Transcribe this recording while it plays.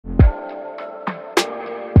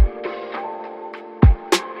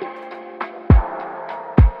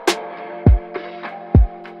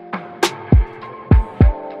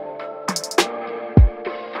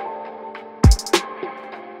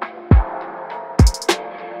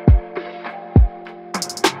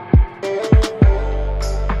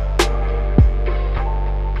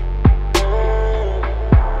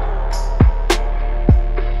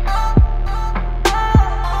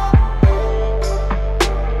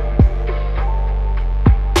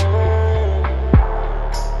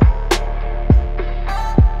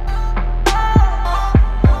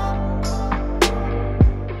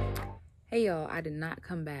not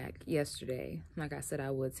come back yesterday like I said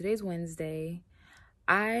I would. Today's Wednesday.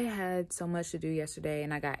 I had so much to do yesterday,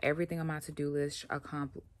 and I got everything on my to-do list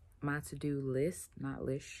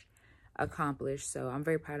accomplished. So I'm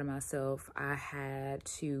very proud of myself. I had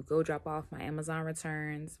to go drop off my Amazon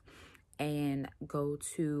returns and go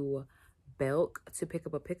to Belk to pick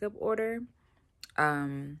up a pickup order.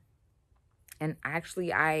 And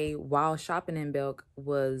actually, while shopping in Belk,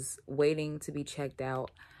 was waiting to be checked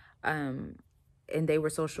out. And they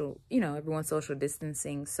were everyone's social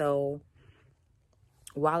distancing. So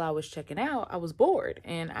while I was checking out, I was bored,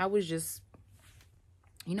 and I was just,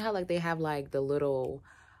 how like they have like the little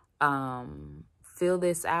fill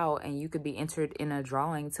this out and you could be entered in a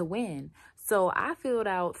drawing to win. So I filled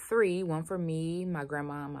out 3, one for me, my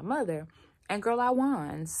grandma, and my mother, and girl, I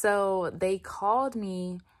won. So they called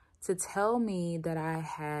me to tell me that I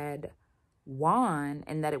had won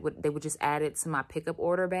and that they would just add it to my pickup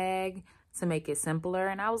order bag to make it simpler.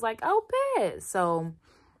 And I was like, oh, bet. So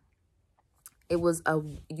it was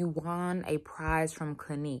you won a prize from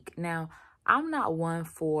Clinique. Now, I'm not one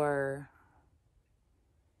for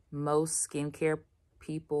most skincare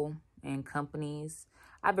people and companies.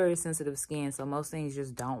 I have very sensitive skin, so most things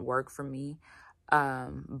just don't work for me.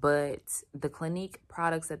 But the Clinique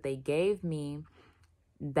products that they gave me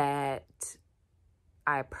that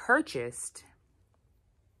I purchased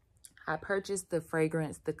the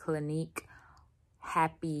fragrance, the Clinique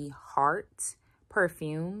Happy Heart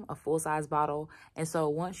perfume, a full-size bottle. And so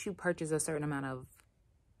once you spent a certain amount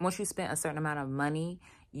of money,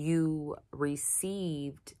 you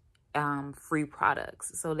received free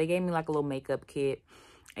products. So they gave me like a little makeup kit.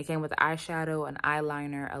 It came with an eyeshadow, an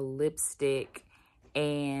eyeliner, a lipstick,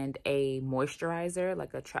 and a moisturizer,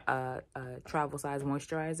 like a travel size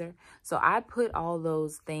moisturizer. So I put all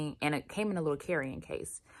those things, and it came in a little carrying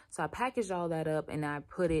case. So I packaged all that up and I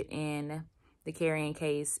put it in the carrying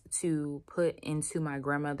case to put into my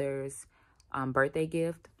grandmother's birthday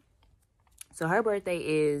gift. So her birthday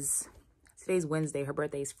today's Wednesday, her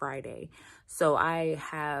birthday is Friday. So I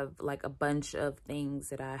have like a bunch of things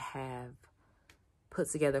that I have put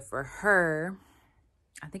together for her.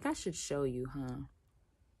 I think I should show you,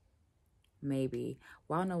 maybe,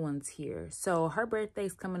 while no one's here. So her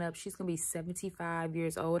birthday's coming up. She's gonna be 75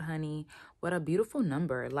 years old, honey. What a beautiful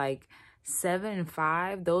number. Like 7 and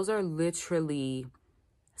 5, those are literally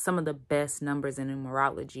some of the best numbers in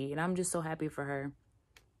numerology, and I'm just so happy for her.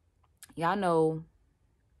 Y'all know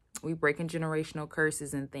we breaking generational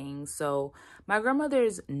curses and things. So my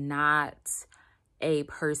grandmother's not a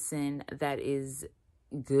person that is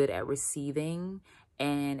good at receiving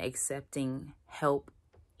and accepting help,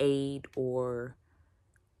 aid, or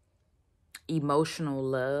emotional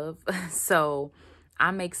love. So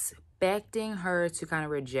I'm expecting her to kind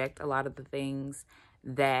of reject a lot of the things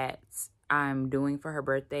that I'm doing for her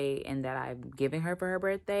birthday and that I'm giving her for her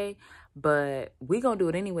birthday. But we gonna do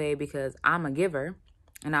it anyway because I'm a giver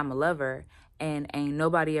and I'm a lover, and ain't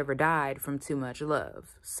nobody ever died from too much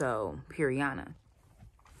love. So, Perc'ia.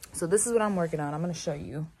 So this is what I'm working on. I'm gonna show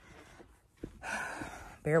you.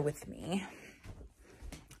 Bear with me.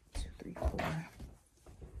 2, 3, 4.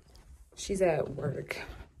 She's at work.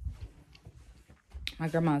 My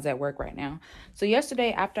grandma's at work right now. So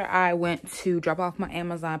yesterday, after I went to drop off my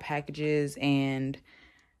Amazon packages and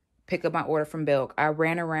pick up my order from Belk, I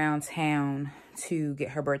ran around town to get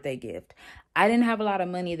her birthday gift. I didn't have a lot of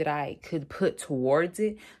money that I could put towards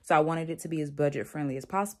it, so I wanted it to be as budget friendly as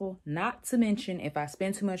possible. Not to mention, if I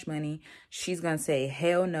spend too much money, she's gonna say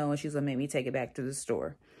hell no, and she's gonna make me take it back to the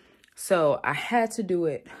store. So I had to do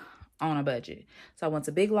it on a budget. So I went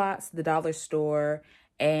to Big Lots, the dollar store,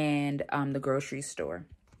 and the grocery store.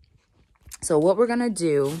 So what we're gonna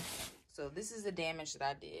do, so this is the damage that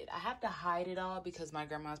I did. I have to hide it all because my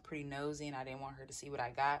grandma's pretty nosy and I didn't want her to see what I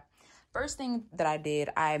got. First thing that I did,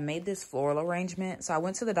 I made this floral arrangement. So I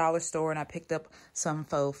went to the dollar store and I picked up some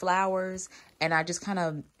faux flowers and I just kind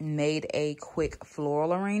of made a quick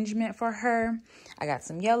floral arrangement for her. I got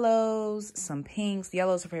some yellows, some pinks.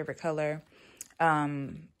 Yellow's her favorite color.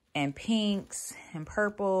 And pinks and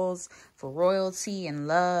purples for royalty and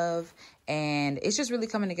love. And it's just really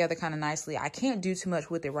coming together kind of nicely. I can't do too much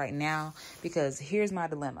with it right now because here's my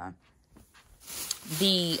dilemma.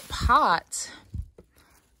 The pot,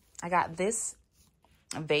 I got this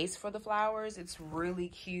vase for the flowers. It's really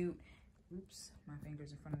cute. Oops, my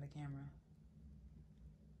finger's in front of the camera.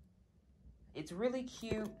 It's really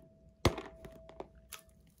cute. I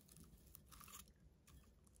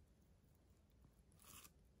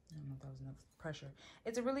don't know if that was enough pressure.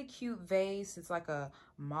 It's a really cute vase. It's like a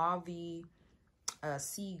mauve-y,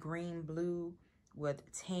 sea green blue with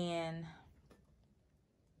tan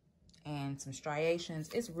and some striations.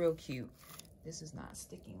 It's real cute. This is not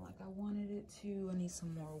sticking like I wanted it to. I need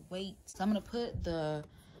some more weight. So I'm gonna put the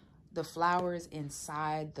flowers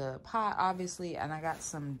inside the pot, obviously, and I got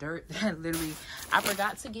some dirt that literally, I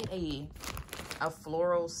forgot to get a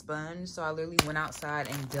floral sponge, so I literally went outside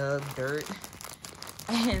and dug dirt,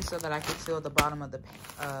 and so that I could fill the bottom of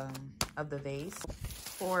the vase.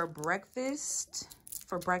 For breakfast,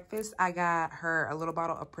 I got her a little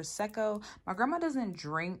bottle of Prosecco. My grandma doesn't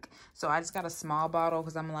drink, so I just got a small bottle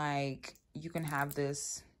because I'm like, you can have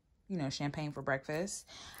this, you know, champagne for breakfast.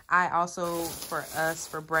 I also,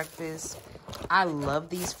 for breakfast, I love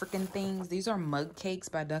these freaking things. These are mug cakes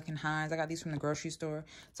by Duncan Hines. I got these from the grocery store.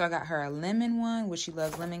 So I got her a lemon one, which she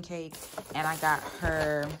loves lemon cake. And I got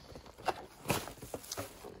her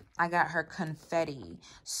confetti.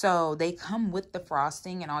 So they come with the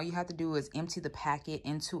frosting, and all you have to do is empty the packet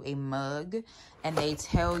into a mug, and they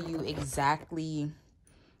tell you exactly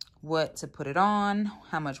what to put it on,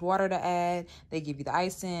 how much water to add. They give you the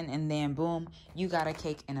icing, and then boom, you got a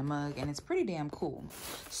cake in a mug, and it's pretty damn cool.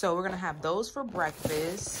 So we're gonna have those for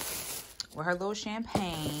breakfast with her little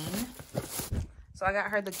champagne. So I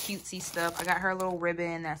got her the cutesy stuff. I got her a little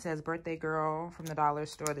ribbon that says birthday girl from the dollar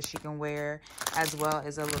store that she can wear, as well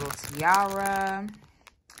as a little tiara.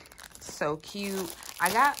 So cute.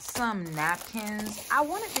 I got some napkins. I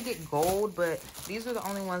wanted to get gold, but these were the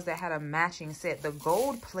only ones that had a matching set. The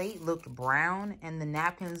gold plate looked brown, and the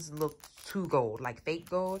napkins looked too gold, like fake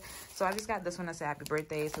gold. So I just got this one that said happy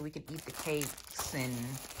birthday, so we could eat the cakes and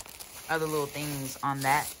other little things on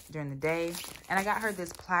that during the day. And I got her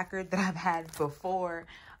this placard that I've had before.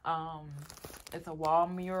 It's a wall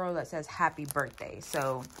mural that says happy birthday.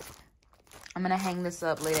 So I'm gonna hang this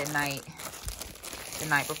up late at night, the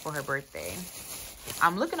night before her birthday.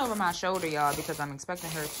 I'm looking over my shoulder, y'all, because I'm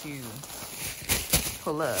expecting her to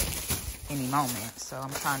pull up any moment. So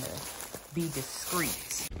I'm trying to be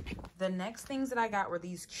discreet. The next things that I got were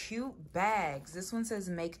these cute bags. This one says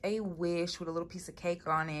make a wish with a little piece of cake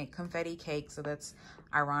on it, confetti cake. So that's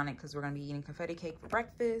ironic because we're gonna be eating confetti cake for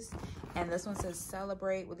breakfast. And this one says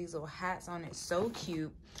celebrate with these little hats on it. So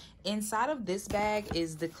cute. Inside of this bag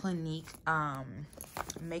is the Clinique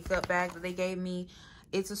makeup bag that they gave me.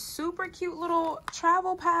 It's a super cute little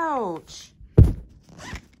travel pouch.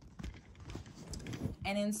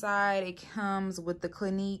 And inside it comes with the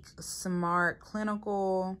Clinique Smart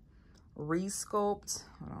Clinical Resculpt,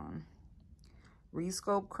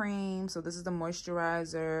 Resculpt cream. So this is the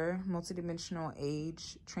moisturizer, multidimensional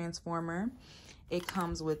age transformer. It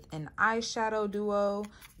comes with an eyeshadow duo,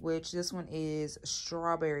 which this one is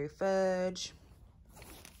strawberry fudge.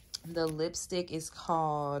 The lipstick is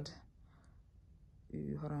called,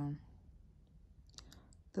 the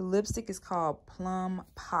lipstick is called Plum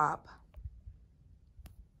Pop.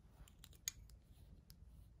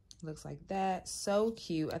 Looks like that. So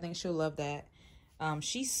cute. I think she'll love that.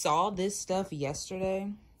 She saw this stuff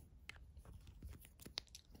yesterday.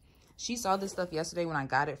 She saw this stuff yesterday when I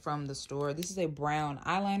got it from the store. This is a brown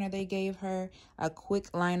eyeliner they gave her, a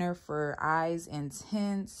quick liner for eyes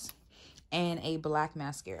intense, and a black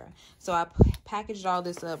mascara. So I packaged all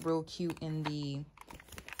this up real cute in the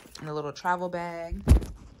little travel bag.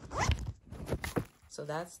 So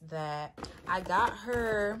that's that. I got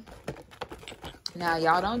her. Now,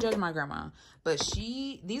 y'all don't judge my grandma, but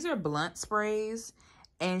these are blunt sprays,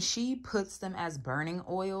 and she puts them as burning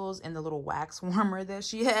oils in the little wax warmer that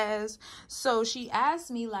she has. So she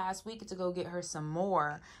asked me last week to go get her some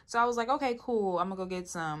more. So I was like, okay, cool. I'm gonna go get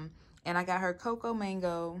some. And I got her cocoa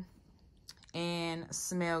mango and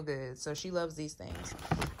smell good. So she loves these things.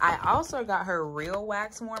 I also got her real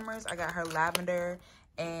wax warmers. I got her lavender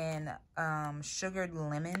and sugared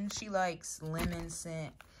lemon. She likes lemon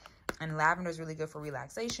scent. And lavender is really good for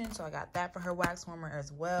relaxation. So I got that for her wax warmer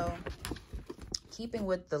as well. Keeping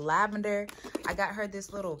with the lavender, I got her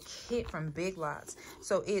this little kit from Big Lots.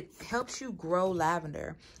 So it helps you grow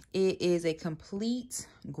lavender. It is a complete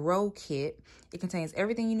grow kit. It contains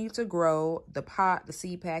everything you need to grow: the pot, the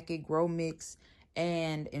seed packet, grow mix,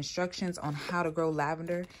 and instructions on how to grow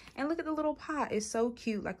lavender. And look at the little pot. It's so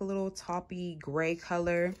cute, like a little taupey gray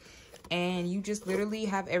color. And you just literally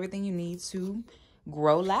have everything you need to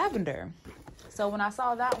grow lavender. So when I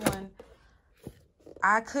saw that one,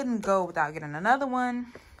 I couldn't go without getting another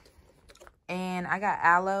one. And I got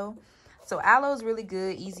aloe. So aloe is really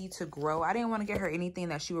good, easy to grow. I didn't want to get her anything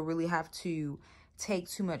that she would really have to take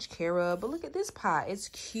too much care of. But look at this pot. It's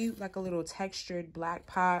cute, like a little textured black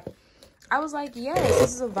pot. I was like, yes,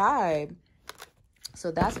 this is a vibe.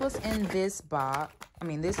 So that's what's in this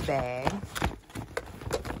this bag.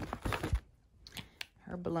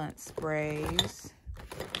 Her blunt sprays.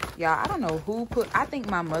 Y'all, I don't know who I think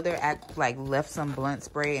my mother left some blunt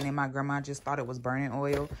spray, and then my grandma just thought it was burning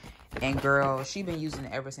oil. And girl, she been using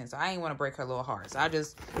it ever since. So I ain't want to break her little heart. So I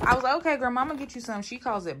was like, okay, grandma, I'm gonna get you some. She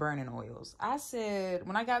calls it burning oils. I said,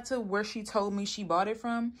 when I got to where she told me she bought it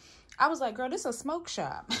from, I was like, girl, this is a smoke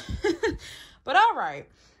shop. But all right.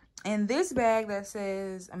 In this bag that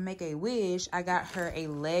says make a wish, I got her a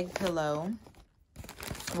leg pillow.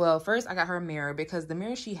 Well, first I got her a mirror because the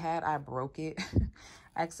mirror she had, I broke it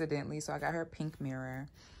accidentally. So I got her a pink mirror.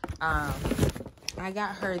 I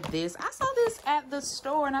got her this. I saw this at the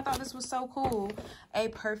store and I thought this was so cool. A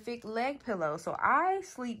perfect leg pillow. So I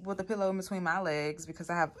sleep with a pillow in between my legs because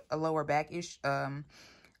I have a lower back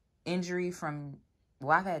injury from,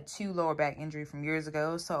 well, I've had 2 lower back injury from years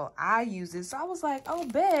ago. So I use this. So I was like, oh,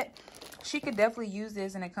 bet she could definitely use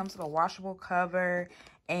this. And it comes with a washable cover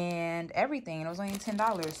and everything. And it was only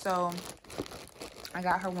 $10. So I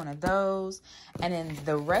got her one of those. And then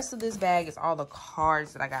the rest of this bag is all the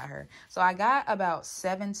cards that I got her. So I got about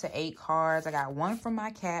 7 to 8 cards. I got one from my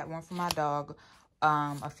cat, one from my dog,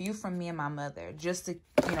 a few from me and my mother, just to,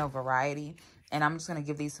 you know, variety. And I'm just going to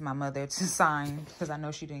give these to my mother to sign because I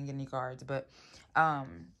know she didn't get any cards. But I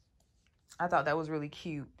thought that was really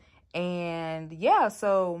cute. And yeah,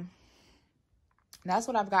 so that's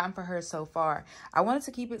what I've gotten for her so far. I wanted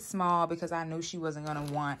to keep it small because I knew she wasn't going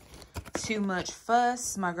to want too much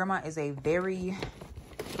fuss. My grandma is a very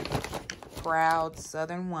proud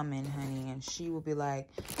Southern woman, honey. And she will be like,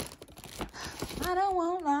 I don't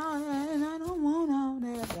want all that. I don't want all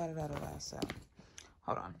that. Da, da, da, da. So,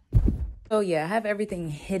 hold on. So, yeah, I have everything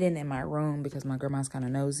hidden in my room because my grandma's kind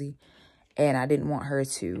of nosy. And I didn't want her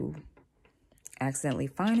to accidentally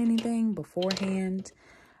find anything beforehand.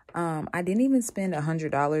 I didn't even spend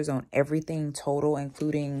 $100 on everything total,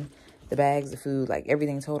 including the bags, the food, like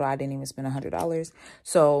everything total. I didn't even spend $100.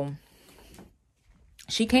 So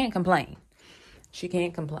she can't complain. She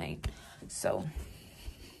can't complain. So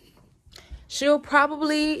she'll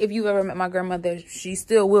probably, if you ever met my grandmother, she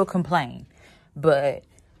still will complain. But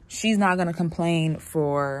she's not going to complain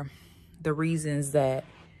for the reasons that,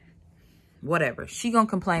 whatever. She gonna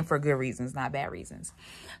complain for good reasons, not bad reasons.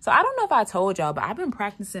 So I don't know if I told y'all, but I've been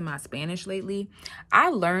practicing my Spanish lately. I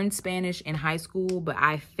learned Spanish in high school, but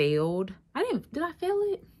I failed. Did I fail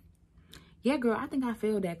it? Yeah, girl, I think I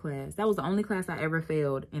failed that class. That was the only class I ever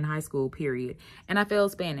failed in high school, period. And I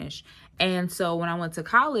failed Spanish. And so when I went to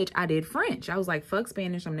college, I did French. I was like, fuck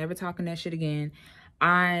Spanish. I'm never talking that shit again.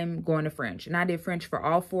 I'm going to French. And I did French for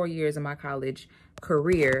all 4 years of my college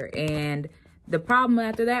career. And the problem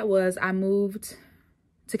after that was I moved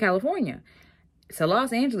to California, to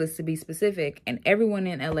Los Angeles to be specific, and everyone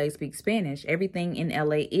in LA speaks Spanish. Everything in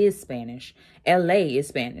LA is Spanish. LA is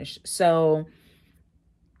Spanish. So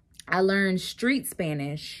I learned street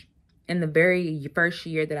Spanish in the very first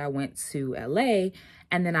year that I went to LA,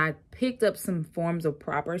 and then I picked up some forms of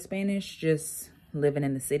proper Spanish just living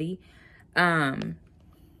in the city.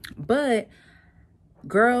 But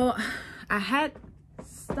girl,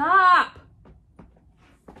 stop.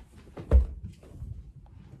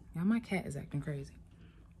 Now my cat is acting crazy.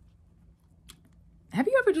 Have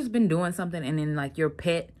you ever just been doing something and then like your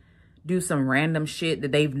pet do some random shit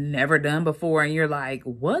that they've never done before and you're like,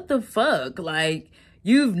 what the fuck? Like,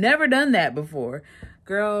 you've never done that before.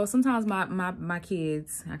 Girl, sometimes my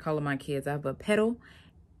kids, I call them my kids, I have a perro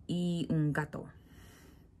y un gato.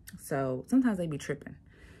 So sometimes they be tripping.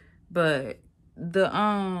 But the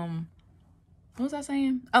what was I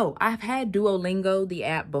saying? Oh, I've had Duolingo, the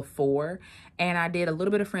app, before, and I did a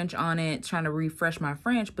little bit of French on it, trying to refresh my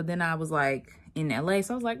French, but then I was like in LA,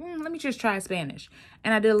 so I was like, let me just try Spanish,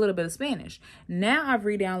 and I did a little bit of Spanish. Now I've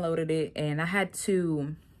re-downloaded it, and I had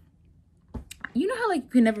to, you know how like you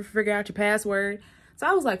can never figure out your password? So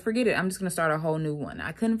I was like, forget it, I'm just gonna start a whole new one.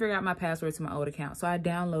 I couldn't figure out my password to my old account, so I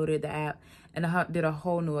downloaded the app and I did a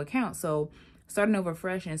whole new account. So starting over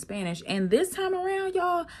fresh in Spanish. And this time around,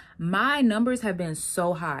 y'all, my numbers have been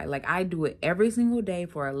so high. Like, I do it every single day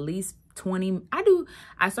for at least 20.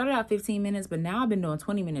 I started out 15 minutes, but now I've been doing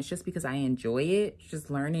 20 minutes just because I enjoy it. Just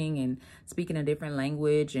learning and speaking a different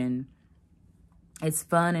language, and it's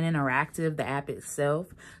fun and interactive, the app itself.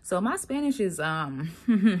 So my Spanish is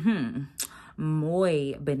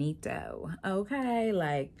muy bonito. Okay,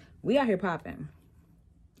 like, we out here popping.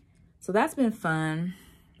 So that's been fun.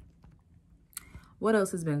 What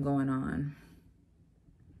else has been going on?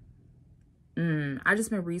 I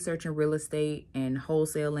just been researching real estate and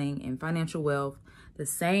wholesaling and financial wealth. The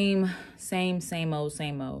same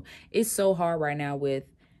old. It's so hard right now with,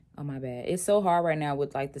 oh my bad. It's so hard right now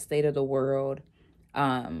with like the state of the world.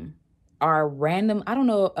 our random, I don't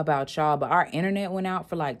know about y'all, but our internet went out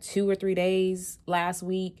for like 2 or 3 days last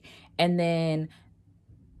week. And then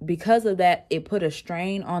because of that, it put a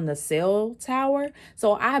strain on the cell tower.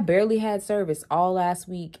 So I barely had service all last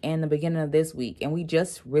week and the beginning of this week. And we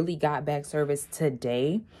just really got back service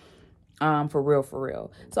today. For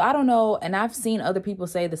real. So I don't know. And I've seen other people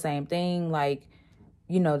say the same thing. Like,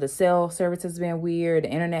 you know, the cell service has been weird.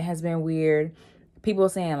 The internet has been weird. People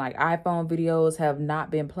saying like iPhone videos have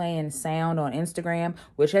not been playing sound on Instagram,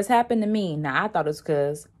 which has happened to me. Now, I thought it's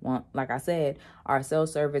because, well, like I said, our cell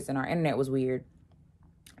service and our internet was weird.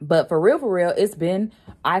 But for real, it's been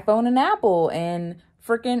iPhone and Apple and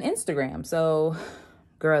freaking Instagram. So,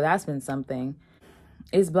 girl, that's been something.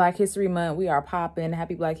 It's Black History Month. We are popping.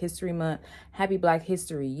 Happy Black History Month. Happy Black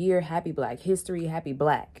History Year. Happy Black History. Happy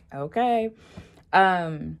Black. Okay.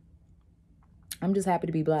 I'm just happy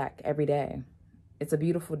to be Black every day. It's a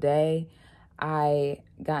beautiful day. I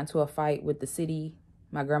got into a fight with the city,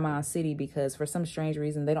 my grandma's city, because for some strange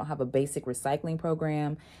reason, they don't have a basic recycling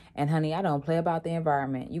program. And honey, I don't play about the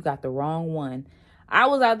environment. You got the wrong one. I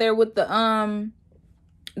was out there with the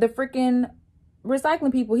freaking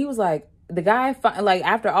recycling people. He was like, the guy, like,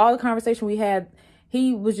 after all the conversation we had,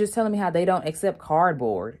 he was just telling me how they don't accept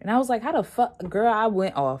cardboard. And I was like, how the fuck, girl, I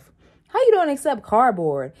went off. How you don't accept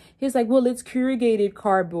cardboard? He's like, well, it's corrugated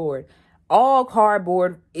cardboard. All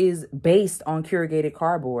cardboard is based on corrugated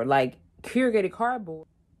cardboard. Like, corrugated cardboard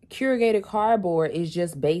is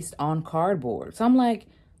just based on cardboard. So I'm like,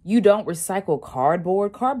 you don't recycle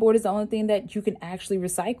cardboard. Cardboard is the only thing that you can actually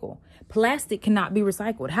recycle. Plastic cannot be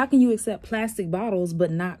recycled. How can you accept plastic bottles but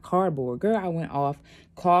not cardboard? Girl, I went off,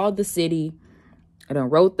 called the city, and I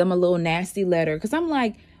wrote them a little nasty letter. Because I'm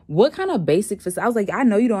like, what kind of basic... I was like, I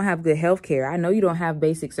know you don't have good health care. I know you don't have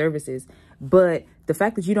basic services. But the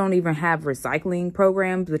fact that you don't even have recycling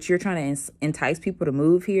programs, but you're trying to entice people to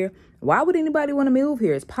move here, why would anybody want to move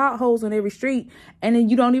here? It's potholes on every street, and then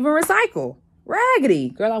you don't even recycle. Raggedy.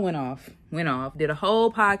 Girl, I went off. Did a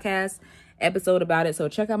whole podcast episode about it. So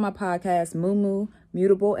check out my podcast, Moo,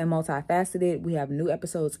 Mutable and Multifaceted. We have new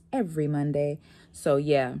episodes every Monday. So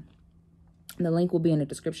yeah, the link will be in the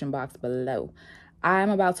description box below. I'm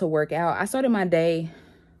about to work out. I started my day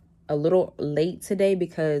a little late today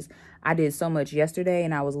because I did so much yesterday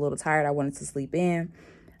and I was a little tired. I wanted to sleep in.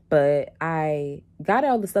 But I got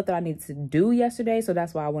all the stuff that I needed to do yesterday. So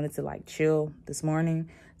that's why I wanted to like chill this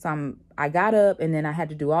morning. So I got up and then I had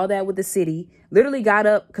to do all that with the city. Literally got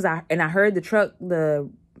up because I heard the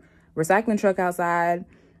recycling truck outside.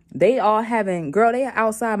 They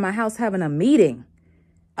outside my house having a meeting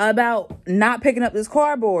about not picking up this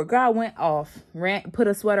cardboard. Girl, I went off, put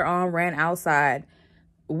a sweater on, ran outside.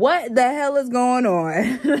 What the hell is going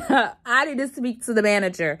on? I need to speak to the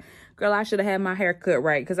manager. Girl, I should have had my hair cut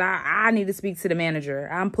right because I need to speak to the manager.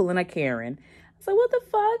 I'm pulling a Karen. So what the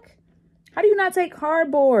fuck? How do you not take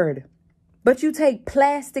cardboard? But you take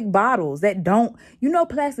plastic bottles that don't,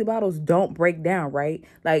 plastic bottles don't break down, right?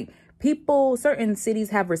 Like certain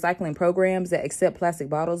cities have recycling programs that accept plastic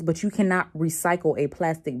bottles, but you cannot recycle a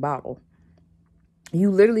plastic bottle. You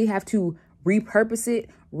literally have to repurpose it,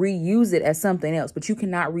 reuse it as something else, but you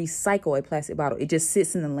cannot recycle a plastic bottle. It just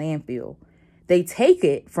sits in the landfill. They take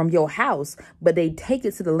it from your house, but they take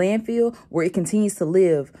it to the landfill where it continues to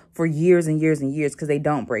live for years and years and years because they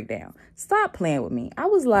don't break down. Stop playing with me. I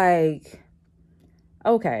was like,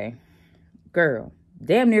 okay, girl,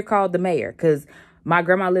 damn near called the mayor because my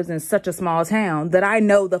grandma lives in such a small town that I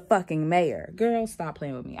know the fucking mayor. Girl, stop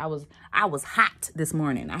playing with me. I was hot this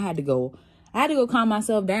morning. I had to go calm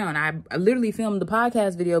myself down. I literally filmed the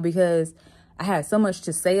podcast video because I had so much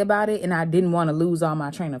to say about it and I didn't want to lose all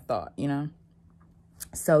my train of thought,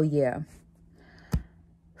 So yeah,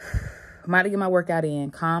 I'm about to get my workout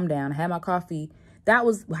in, calm down. I had my coffee. That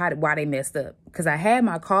was why they messed up. Because I had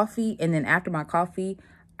my coffee and then after my coffee,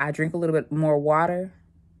 I drink a little bit more water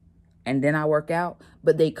and then I work out.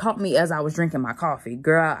 But they caught me as I was drinking my coffee.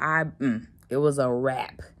 Girl, it was a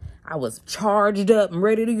wrap. I was charged up and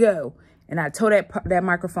ready to go. And I tore that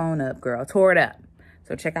microphone up, girl. Tore it up.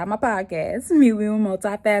 So check out my podcast, Mutable and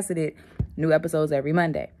Multifaceted. New episodes every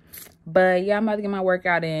Monday. But yeah, I'm about to get my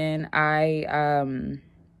workout in. I'm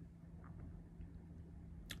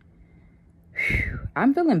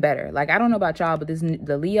feeling better. Like, I don't know about y'all, but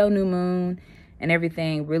the Leo new moon and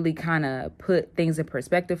everything really kind of put things in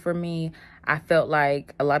perspective for me. I felt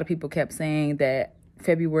like a lot of people kept saying that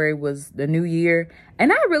February was the new year.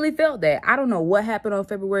 And I really felt that. I don't know what happened on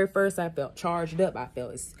February 1st. I felt charged up. I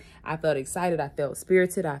felt excited. I felt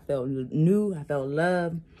spirited. I felt new. I felt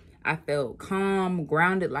loved. I felt calm,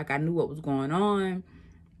 grounded, like I knew what was going on.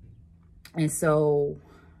 And so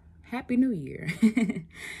Happy New Year.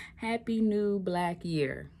 Happy new Black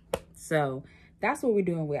year. So that's what we're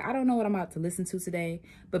doing with. I don't know what I'm about to listen to today,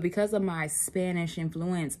 but because of my Spanish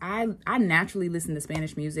influence, I naturally listen to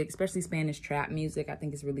Spanish music, especially Spanish trap music. I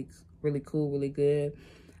think it's really, really cool, really good.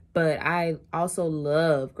 But I also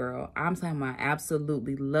love, girl, I'm talking about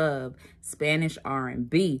absolutely love Spanish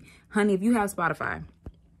R&B. Honey, if you have Spotify,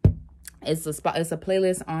 it's a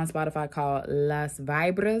playlist on Spotify called Las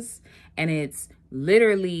Vibras, and it's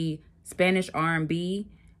literally Spanish R&B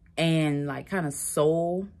and like kind of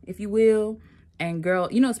soul, if you will. And girl,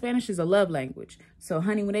 you know, Spanish is a love language. So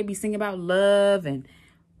honey, when they be singing about love and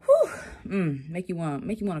make you want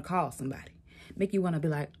to call somebody, make you want to be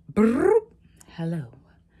like, hello,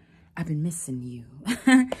 I've been missing you.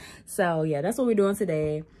 So yeah, that's what we're doing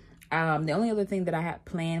today. The only other thing that I have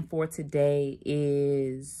planned for today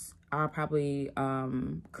is I'll probably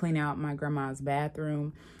clean out my grandma's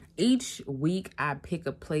bathroom. Each week I pick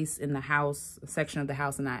a place in the house, a section of the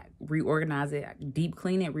house, and I reorganize it, deep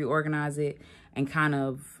clean it, reorganize it, and kind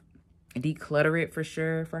of declutter it for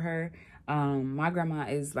sure for her. My grandma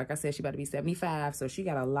is, like I said, she about to be 75, so she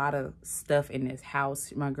got a lot of stuff in this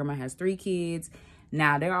house. My grandma has 3 kids.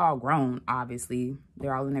 Now, they're all grown, obviously.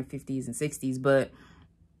 They're all in their 50s and 60s, but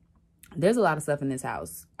there's a lot of stuff in this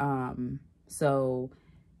house. So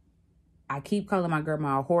I keep calling my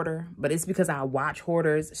grandma a hoarder, but it's because I watch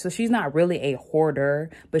hoarders. So she's not really a hoarder,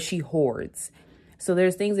 but she hoards. So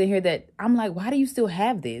there's things in here that I'm like, why do you still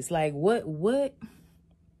have this? Like, what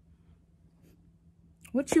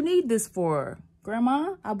you need this for?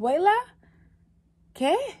 Grandma? Abuela?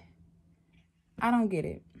 ¿Qué? I don't get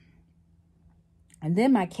it. And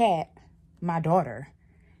then my cat, my daughter,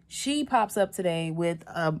 she pops up today with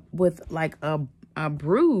like a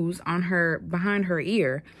bruise on her, behind her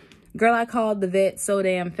ear. Girl, I called the vet so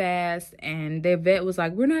damn fast, and the vet was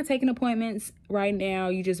like, we're not taking appointments right now.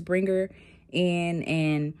 You just bring her in,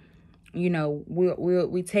 and, you know,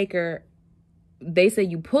 we take her. They say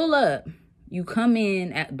you pull up, you come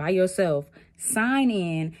in by yourself, sign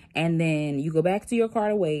in, and then you go back to your car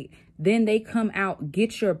to wait. Then they come out,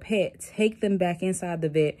 get your pet, take them back inside the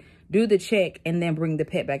vet, do the check, and then bring the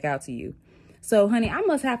pet back out to you. So, honey, I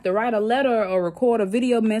must have to write a letter or record a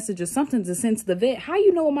video message or something to send to the vet. How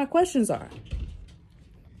you know what my questions are?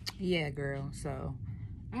 Yeah, girl. So,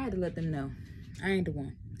 I had to let them know. I ain't the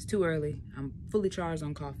one. It's too early. I'm fully charged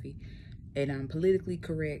on coffee. And I'm politically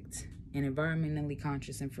correct and environmentally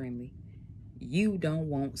conscious and friendly. You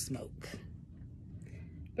don't want smoke.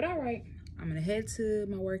 But all right. I'm going to head to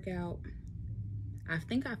my workout. I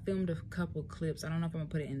think I filmed a couple clips. I don't know if I'm going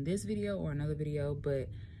to put it in this video or another video, but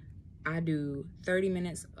I do 30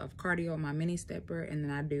 minutes of cardio on my mini stepper, and then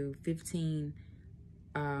I do 15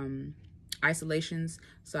 isolations.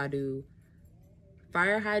 So I do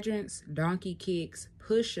fire hydrants, donkey kicks,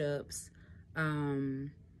 push-ups,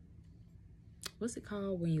 what's it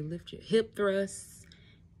called when you lift your hip thrusts,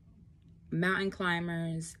 mountain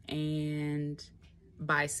climbers, and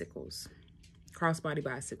bicycles, crossbody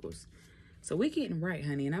bicycles. So we getting right,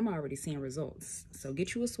 honey, and I'm already seeing results. So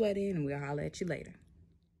get you a sweat in, and we'll holler at you later.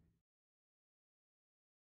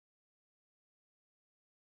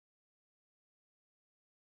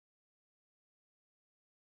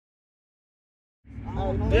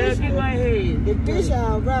 The fish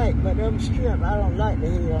all right, but them shrimp, I don't like the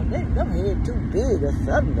head on them. Them head too big or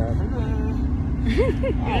something. I don't like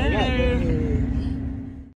the head.